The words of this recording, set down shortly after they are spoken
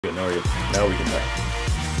good, now we're good. Now we can talk.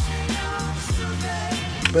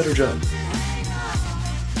 Better job.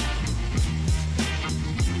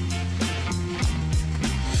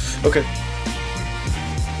 Okay.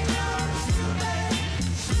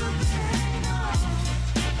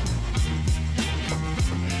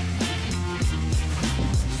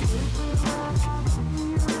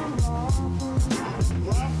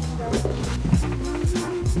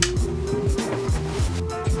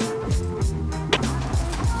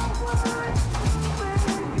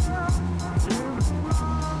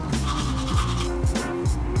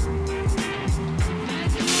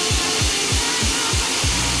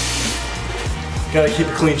 Gotta keep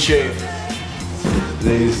a clean shave.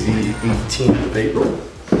 Today is the 18th of April,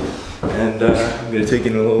 and I'm gonna take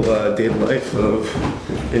in a little day of life of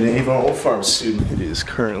an Avon Old Farm student. It is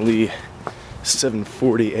currently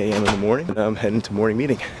 7:40 a.m. in the morning, and I'm heading to morning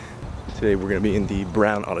meeting. Today we're gonna be in the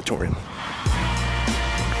Brown Auditorium.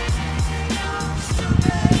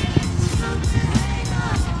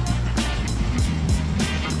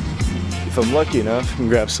 If I'm lucky enough, I can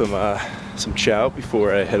grab some chow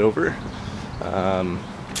before I head over.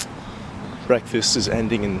 Breakfast is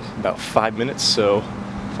ending in about 5 minutes, so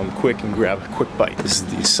if I'm quick, I can grab a quick bite. This is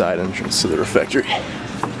the side entrance to the refectory.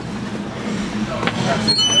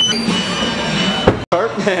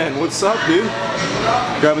 Cartman, what's up, dude?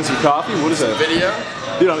 Grabbing some coffee? What is that? Video?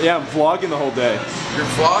 Dude, yeah, I'm vlogging the whole day.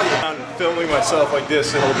 You're vlogging? I'm filming myself like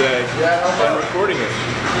this the whole day and recording it.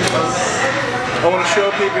 I want to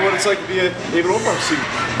show people what it's like to be an Avon Old Farm student.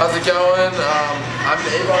 How's it going? I'm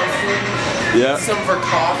an Avon student. Yeah. Some for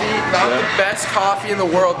coffee. Not the best coffee in the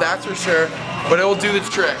world, that's for sure. But it will do the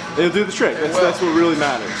trick. It'll do the trick. That's what really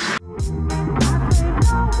matters.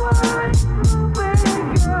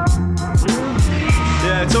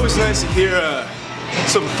 Yeah, it's always nice to hear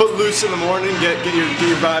some Footloose in the morning. Get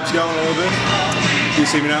your vibes going a little bit. Do you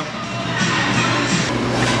see me now?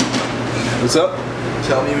 What's up?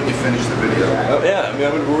 Tell me when you finish the video. Oh yeah, I mean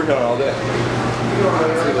I'm gonna be working on it all day.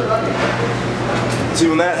 See,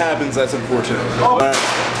 when that happens, that's unfortunate. All right,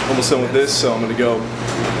 almost done with this, so I'm gonna go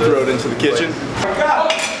throw it into the kitchen.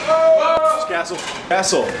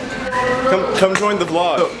 Castle, come join the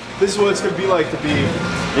vlog. So, this is what it's gonna be like to be,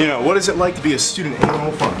 you know, what is it like to be a student at Avon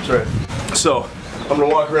Old Farms, right? So, I'm gonna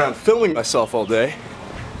walk around filming myself all day,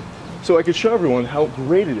 so I can show everyone how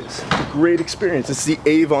great it is. It's a great experience. It's the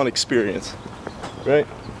Avon experience, right?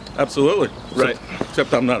 Absolutely. Right.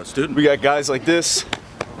 Except I'm not a student. We got guys like this.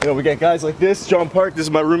 You know, we got guys like this. John Park, this is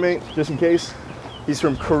my roommate, just in case. He's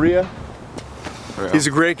from Korea. He's a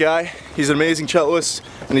great guy. He's an amazing celloist,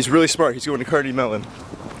 and he's really smart. He's going to Carnegie Mellon.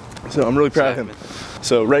 So I'm really proud of him.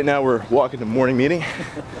 So right now we're walking to morning meeting,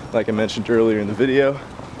 like I mentioned earlier in the video.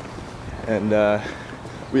 And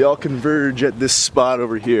we all converge at this spot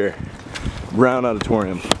over here, Brown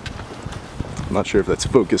Auditorium. I'm not sure if that's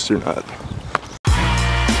focused or not.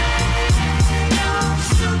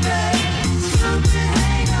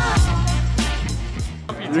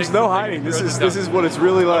 There's no hiding. This is what it's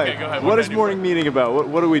really like. Okay, go ahead. What is morning meeting about?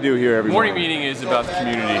 What do we do here every morning? Morning meeting is about the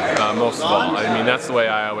community, most of all. I mean, that's the way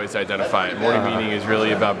I always identify it. Morning meeting is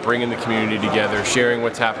really about bringing the community together, sharing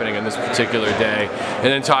what's happening on this particular day, and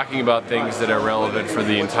then talking about things that are relevant for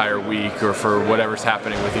the entire week or for whatever's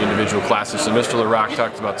happening with the individual classes. So Mr. LaRock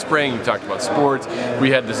talked about spring, he talked about sports. We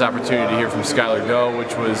had this opportunity to hear from Skylar Doe,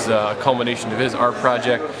 which was a culmination of his art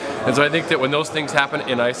project. And so I think that when those things happen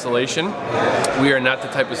in isolation, we are not the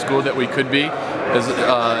type of school that we could be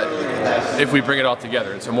if we bring it all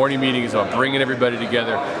together. And so morning meeting is about bringing everybody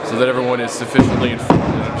together so that everyone is sufficiently informed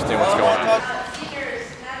and understand what's going on.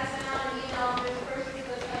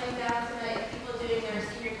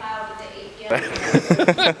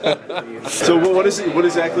 So what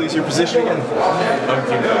exactly is your position again?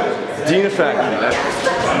 Dean of Faculty.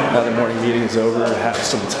 Now the morning meeting is over, I have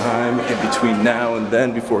some time in between now and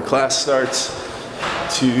then before class starts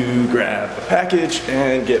to grab a package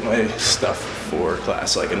and get my stuff for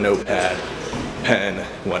class, like a notepad, pen,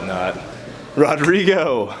 whatnot.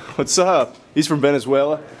 Rodrigo, what's up? He's from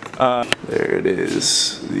Venezuela. There it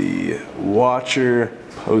is, the Watcher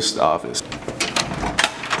Post Office.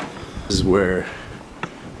 This is where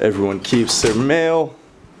everyone keeps their mail.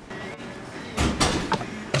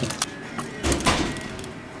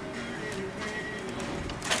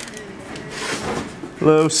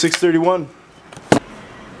 Hello, 631.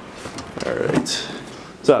 All right.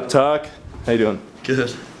 What's up, Talk? How you doing?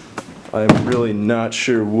 Good. I'm really not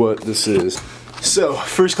sure what this is. So,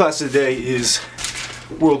 first class of the day is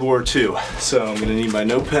World War II. So I'm gonna need my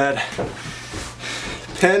notepad,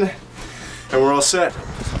 pen, and we're all set.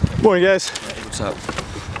 Morning, guys. What's up?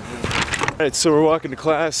 Alright, so we're walking to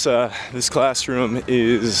class. This classroom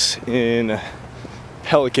is in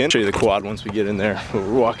Pelican. I'll show you the quad once we get in there.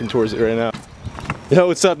 We're walking towards it right now. Yo,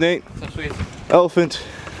 what's up, Nate? What's up, sweet? Elephant,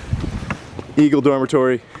 Eagle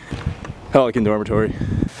dormitory, Pelican dormitory.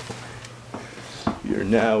 We are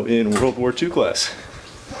now in World War II class.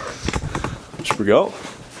 Should we go?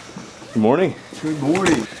 Good morning. Good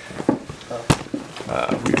morning.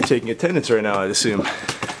 We're taking attendance right now, I'd assume.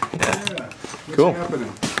 Yeah. Cool. What's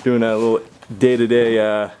happening? Doing a little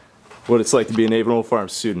day-to-day, what it's like to be an Avon Farm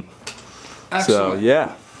student. Excellent. So,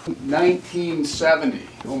 yeah. 1970.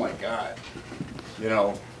 Oh my God. You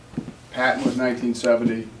know, Patton was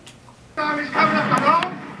 1970. He's coming up the road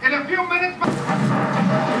in a few minutes.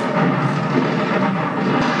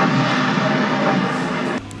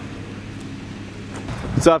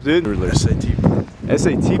 What's up, dude?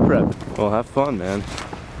 SAT prep. Well, have fun, man.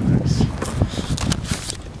 Nice.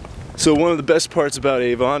 So one of the best parts about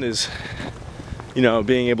Avon is, you know,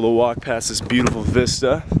 being able to walk past this beautiful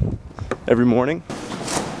vista every morning.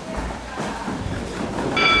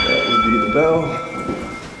 That would be the bell.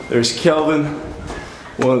 There's Kelvin,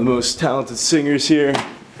 one of the most talented singers here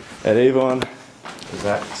at Avon.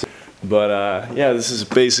 But yeah, this is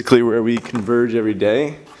basically where we converge every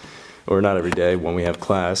day, or not every day, when we have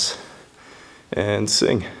class, and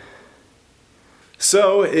sing.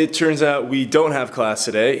 So it turns out we don't have class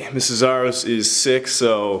today. Mrs. Zaros is sick,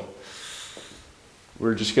 so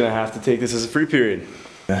we're just gonna have to take this as a free period.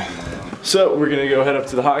 So we're gonna go head up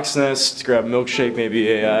to the Hawk's Nest, grab a milkshake,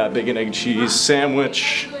 maybe a bacon, egg, and cheese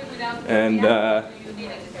sandwich, and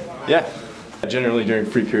yeah. Generally during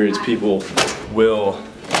free periods, people will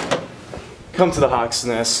come to the Hawk's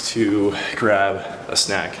Nest to grab a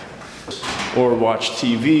snack, or watch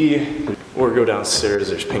TV, or go downstairs.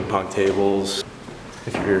 There's ping pong tables.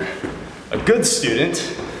 If you're a good student,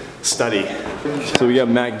 study. So we got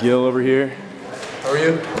Matt Gill over here. How are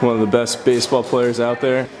you? One of the best baseball players out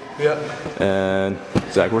there. Yep. And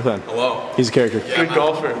Zach Worthen. Hello. He's a character. Good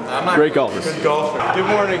golfer. Great golfer. Good golfer. Good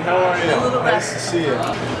morning, how are you? Nice to see you.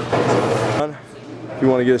 If you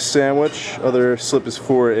want to get a sandwich, other slip is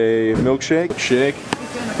for a milkshake.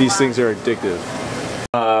 These things are addictive.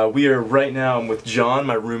 We are right now, I'm with John,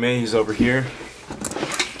 my roommate, he's over here.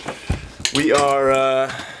 We are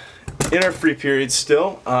in our free period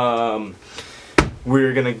still.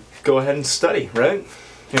 We're gonna go ahead and study, right?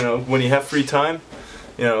 You know, when you have free time,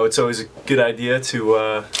 you know, it's always a good idea to you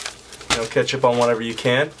know, catch up on whatever you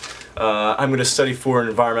can. I'm gonna study for an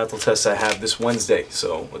environmental test I have this Wednesday,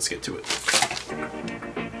 so let's get to it.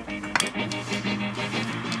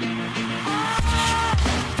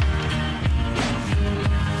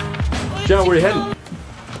 John, where are you heading?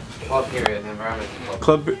 Club here at the environmental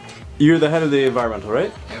Club. You're the head of the environmental,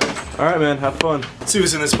 right? Yep. All right, man. Have fun. Let's see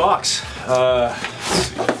what's in this box. Let's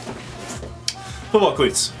see. Football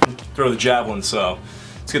cleats. Throw the javelin, so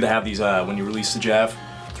it's good to have these when you release the jav.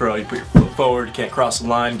 Throw. You put your foot forward. You can't cross the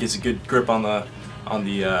line. Gets a good grip on the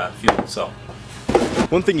field. So.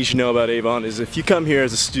 One thing you should know about Avon is if you come here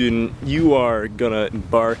as a student, you are gonna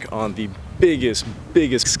embark on the biggest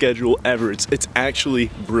schedule ever. It's actually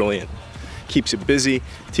brilliant. Keeps you busy,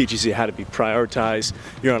 teaches you how to be prioritized.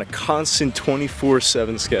 You're on a constant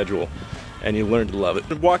 24/7 schedule, and you learn to love it.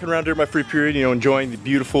 I'm walking around during my free period, you know, enjoying the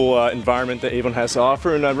beautiful environment that Avon has to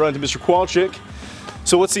offer, and I run into Mr. Kowalczyk.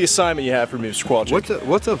 So what's the assignment you have for me, Mr. Kowalczyk?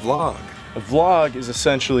 What's a vlog? A vlog is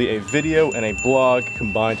essentially a video and a blog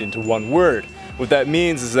combined into one word. What that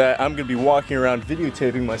means is that I'm going to be walking around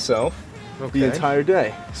videotaping myself the entire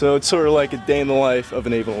day. So it's sort of like a day in the life of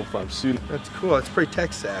an Avon Farm student. That's cool. It's pretty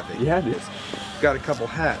tech savvy. Yeah, it is. Got a couple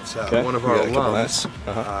hats. Okay. One of We our got a couple alums.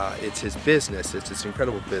 hats. It's his business. It's this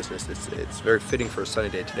incredible business. It's very fitting for a sunny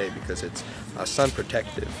day today because it's sun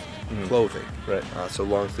protective clothing. Right. So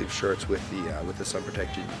long sleeve shirts with the sun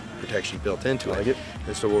protection built into I like it. it.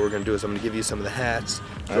 And so what we're going to do is I'm going to give you some of the hats,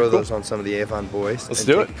 throw cool. those on some of the Avon boys, Let's and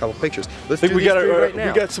do take it. a couple pictures. Let's I think do we these got three right now.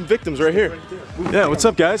 we got some victims right here. Yeah, what's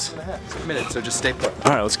up, guys? A minute, so just stay put.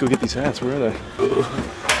 All right, let's go get these hats. Where are they?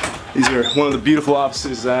 These are one of the beautiful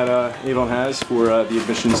offices that Avon has for the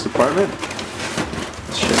admissions department.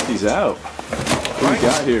 Let's check these out. What we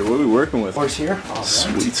got here? What are we working with? Horse here.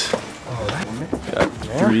 Sweet. Got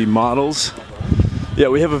 3 models. Yeah,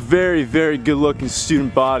 we have a very good looking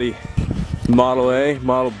student body. Model A,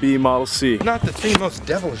 Model B, Model C. Not the 3 most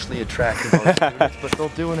devilishly attractive of students, but they'll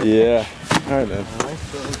do it. Yeah. All right, man.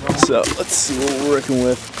 So let's see what we're working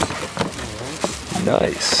with.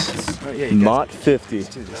 Nice. Mott 50.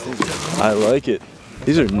 I like it.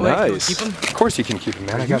 These are nice. Of course you can keep them,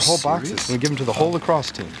 man. I got whole boxes. We give them to the whole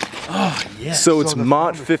lacrosse team. Oh, yeah. So it's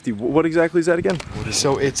Mott 50. What exactly is that again?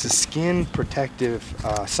 So it's a skin protective,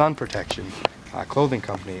 sun protection clothing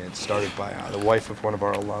company. It's started by the wife of one of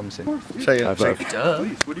our alums. And show you. High five.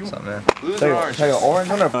 Please, what do you want, man? Blue and orange. Orange.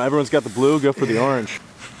 Everyone's got the blue, go for the orange.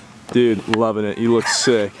 Dude, loving it. You look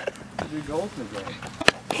sick. No,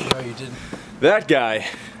 you didn't. That guy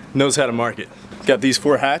knows how to market. Got these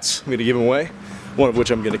 4 hats I'm gonna give away. One of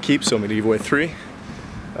which I'm gonna keep, so I'm gonna give away 3.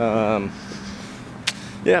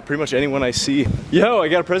 Yeah, pretty much anyone I see. Yo, I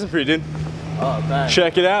got a present for you, dude. Oh, thanks.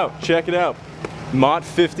 Check it out, check it out. Mott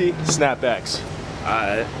 50 snapbacks.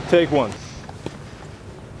 Alright, take one.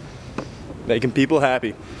 Making people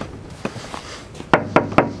happy.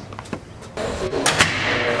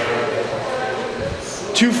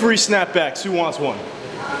 Two free snapbacks. Who wants one?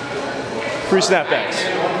 Free snapbacks.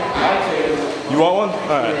 You want one? All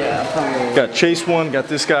right. Yeah, got Chase one. Got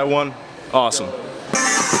this guy one. Awesome.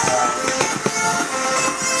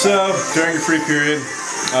 So during your free period,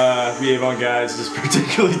 we Avon guys, just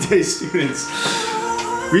particularly day students,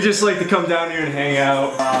 we just like to come down here and hang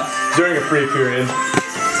out during a free period.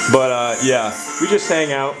 But yeah, we just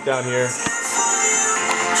hang out down here.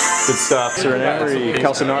 Good stuff. Serenari,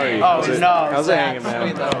 Calcinari. Oh, no. How's it hanging,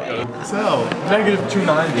 man? So, negative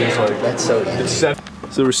 290 is like, that's so It's 7.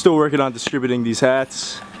 So we're still working on distributing these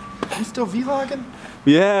hats. You still vlogging?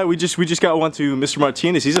 Yeah, we just got one to Mr.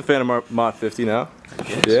 Martinez. He's a fan of Mott 50 now.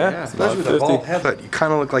 Yeah, especially with the bald head. But you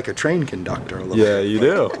kind of look like a train conductor a little Yeah, bit. you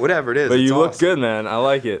do. Whatever it is. But it's you look awesome. good, man. I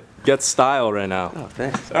like it. Got style right now. Oh,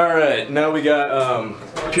 thanks. All right, now we got a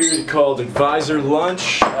period called advisor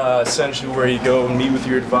lunch, essentially where you go and meet with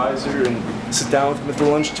your advisor and sit down with them at the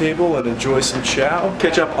lunch table and enjoy some chow.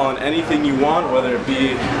 Catch up on anything you want, whether it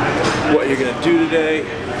be what you're gonna do today,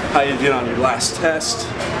 how you did on your last test.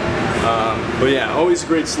 But yeah, always a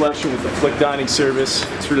great selection with the Flick Dining service.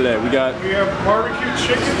 For today, we got barbecue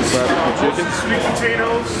chickens,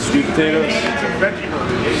 sweet potatoes, and veggie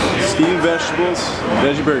burgers. steamed vegetables,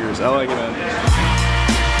 veggie burgers. I like it, man.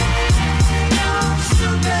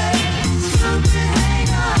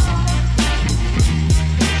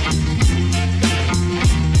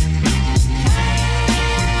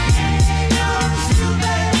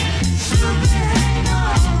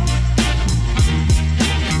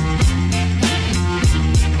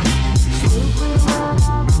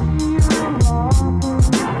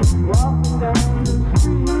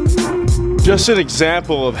 Just an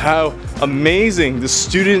example of how amazing the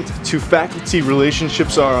student to faculty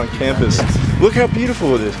relationships are on campus. Look how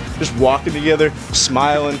beautiful it is. Just walking together,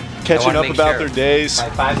 smiling, catching up about their days. My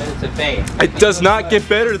 5 minutes of fame. It does not get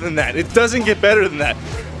better than that. It doesn't get better than that.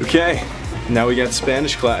 Okay, now we got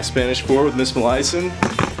Spanish class. Spanish 4 with Miss Melisson.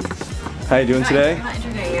 How you doing today? I'm not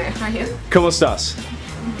interviewing you. How are you? ¿Cómo estás?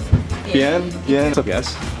 Bien? Bien? What's up,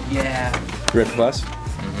 guys? Yeah. You ready for class?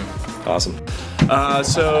 Awesome.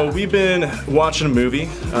 So we've been watching a movie.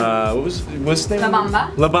 What's the name? La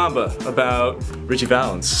Bamba. La Bamba, about Richie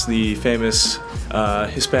Valens, the famous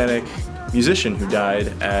Hispanic musician who died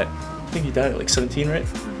at, I think he died at like 17, right?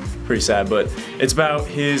 Pretty sad, but it's about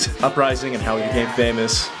his uprising and how he became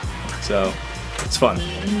famous. So it's fun,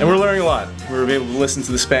 and we're learning a lot. We're able to listen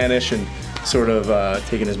to the Spanish and sort of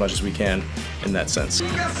take in as much as we can in that sense. Yeah,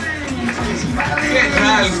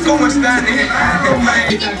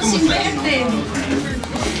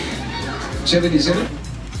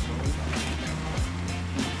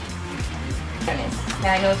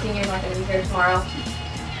 I know seniors aren't going to be here tomorrow.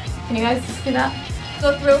 Can you guys do that?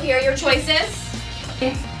 Go through here, your choices.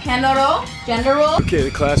 Hand roll, gender roll. Okay,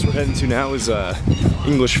 the class we're heading to now is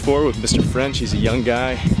English 4 with Mr. French. He's a young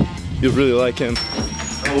guy. You'll really like him.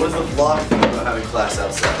 Oh, what does the vlog think about having class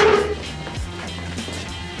outside?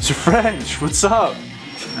 Mr. French, what's up?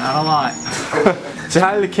 Not a lot. Say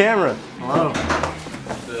hi to the camera. Hello.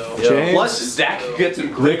 James. Plus, Zach gets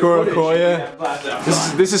some great Rick Orokoya.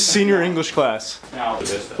 This is senior English class.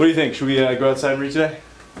 What do you think? Should we go outside and read today?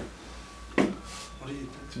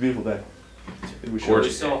 It's a beautiful day. We should.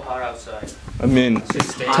 It's so hot outside. I mean,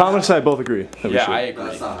 Tom and I both agree that we should. I agree.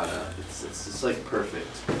 That's not hot enough. It's like perfect.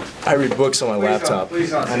 I read books on my laptop.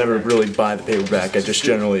 I never really buy the paperback. I just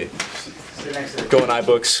generally go on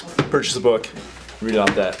iBooks, purchase a book, read it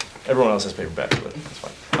off that. Everyone else has paperbacks, but that's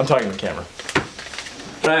fine. I'm talking to the camera.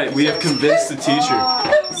 All right, we have convinced the teacher.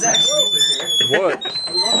 What?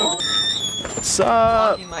 What's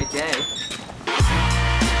up? My day.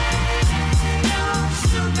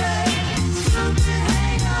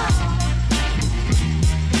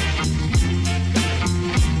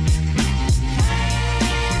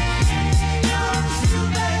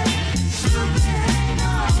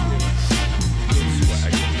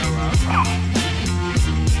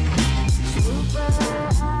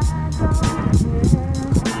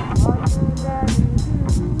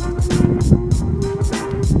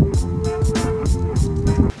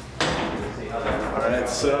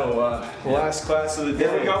 So, last class of the day.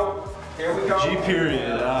 Here we go. Here we go. G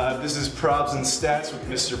period. This is probs and stats with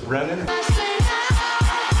Mr. Brennan.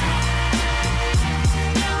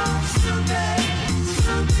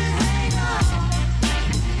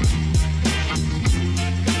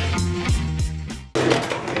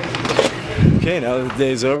 Okay, now that the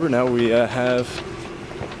day's over, now we have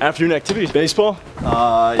afternoon activities. Baseball?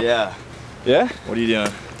 Yeah. Yeah? What are you doing?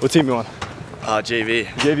 What team you on? JV.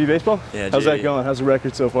 JV baseball? Yeah, How's JV. that going? How's the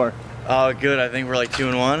record so far? Good. I think we're like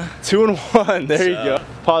 2-1. 2-1. There you go.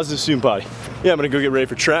 Positive student body. Yeah, I'm gonna go get ready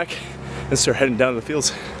for track and start heading down to the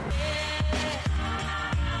fields.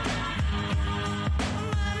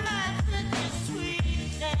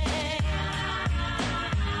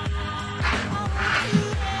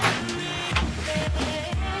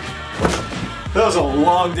 That was a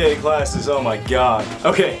long day of classes, oh my god.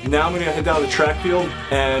 Okay, now I'm gonna head down to the track field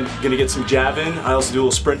and gonna get some jav in. I also do a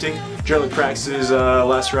little sprinting. Generally practices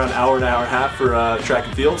last around an hour and a half for track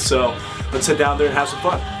and field, so let's head down there and have some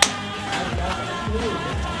fun.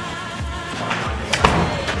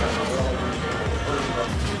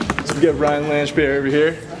 So we got Ryan Lanchbear over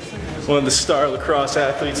here, one of the star lacrosse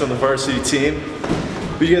athletes on the varsity team.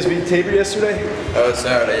 Did you guys beat Tabor yesterday? Oh,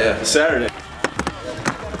 Saturday, yeah. Saturday.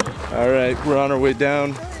 All right, we're on our way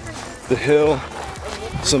down the hill.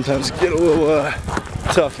 Sometimes get a little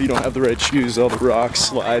tough if you don't have the right shoes, all the rocks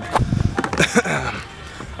slide.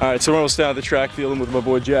 All right, so we're almost down at the track field. I'm with my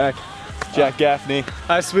boy Jack Gaffney.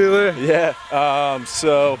 Hi, Sweeler. Yeah,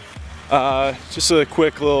 just a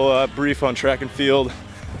quick little brief on track and field.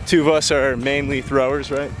 Two of us are mainly throwers,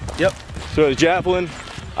 right? Yep. Throw the javelin,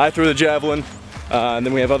 I throw the javelin, and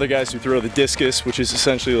then we have other guys who throw the discus, which is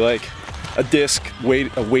essentially like a disc,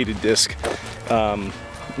 a weighted disc. And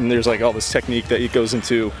there's like all this technique that it goes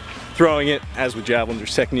into throwing it, as with javelin,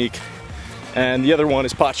 there's technique. And the other one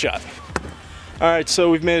is pot shot. All right, so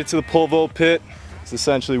we've made it to the pole vault pit. It's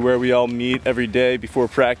essentially where we all meet every day before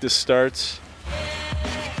practice starts.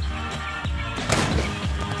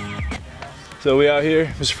 So we out here,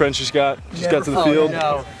 Mr. French just got to the field.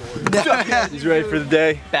 No. He's ready for the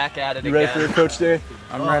day. Back at it You ready for it, Coach Day?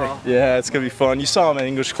 I'm ready. Yeah, it's gonna be fun. You saw him in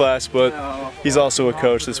English class, but he's also a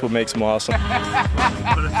coach. That's what makes him awesome.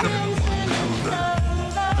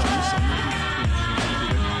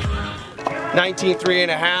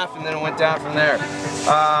 19.5, and then it went down from there.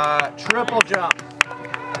 Triple jump.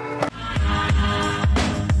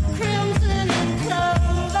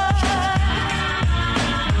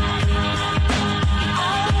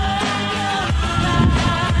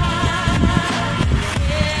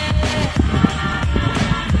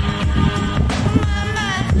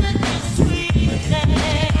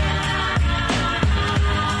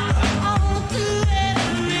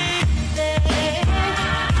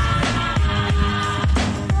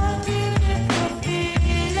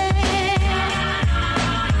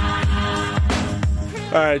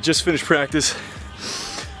 All right, just finished practice.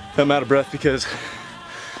 I'm out of breath because,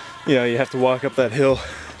 you know, you have to walk up that hill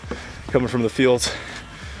coming from the fields,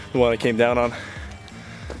 the one I came down on.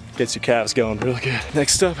 Gets your calves going really good.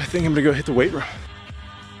 Next up, I think I'm gonna go hit the weight room.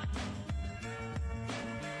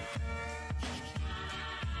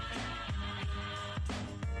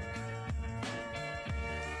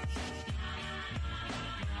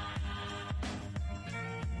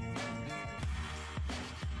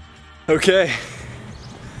 Okay.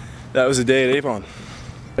 That was a day at Avon.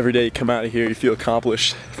 Every day you come out of here, you feel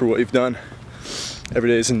accomplished for what you've done. Every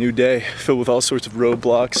day is a new day, filled with all sorts of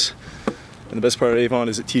roadblocks. And the best part of Avon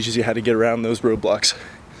is it teaches you how to get around those roadblocks.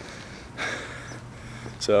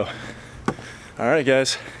 So, all right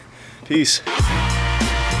guys, peace.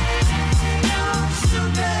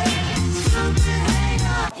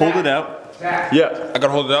 Hold it out. Yeah. I gotta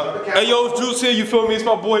hold it out. Hey, yo, it's Juice here, you feel me? It's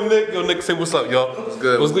my boy Nick. Yo, Nick, say what's up, yo. What's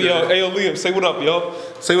good? What's good, yo? Hey, yo, Liam, say what up, yo.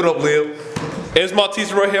 Say what up, Liam. Hey, it's my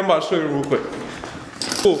teacher right here. I'm about to show you real quick.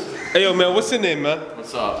 Cool. Hey, yo, man, what's your name, man?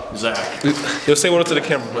 What's up? Zach. Yo, say what up to the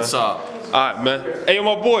camera, man. What's up? All right, man. Hey, yo,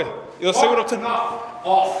 my boy. Yo, say what up to...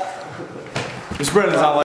 This Brennan's not like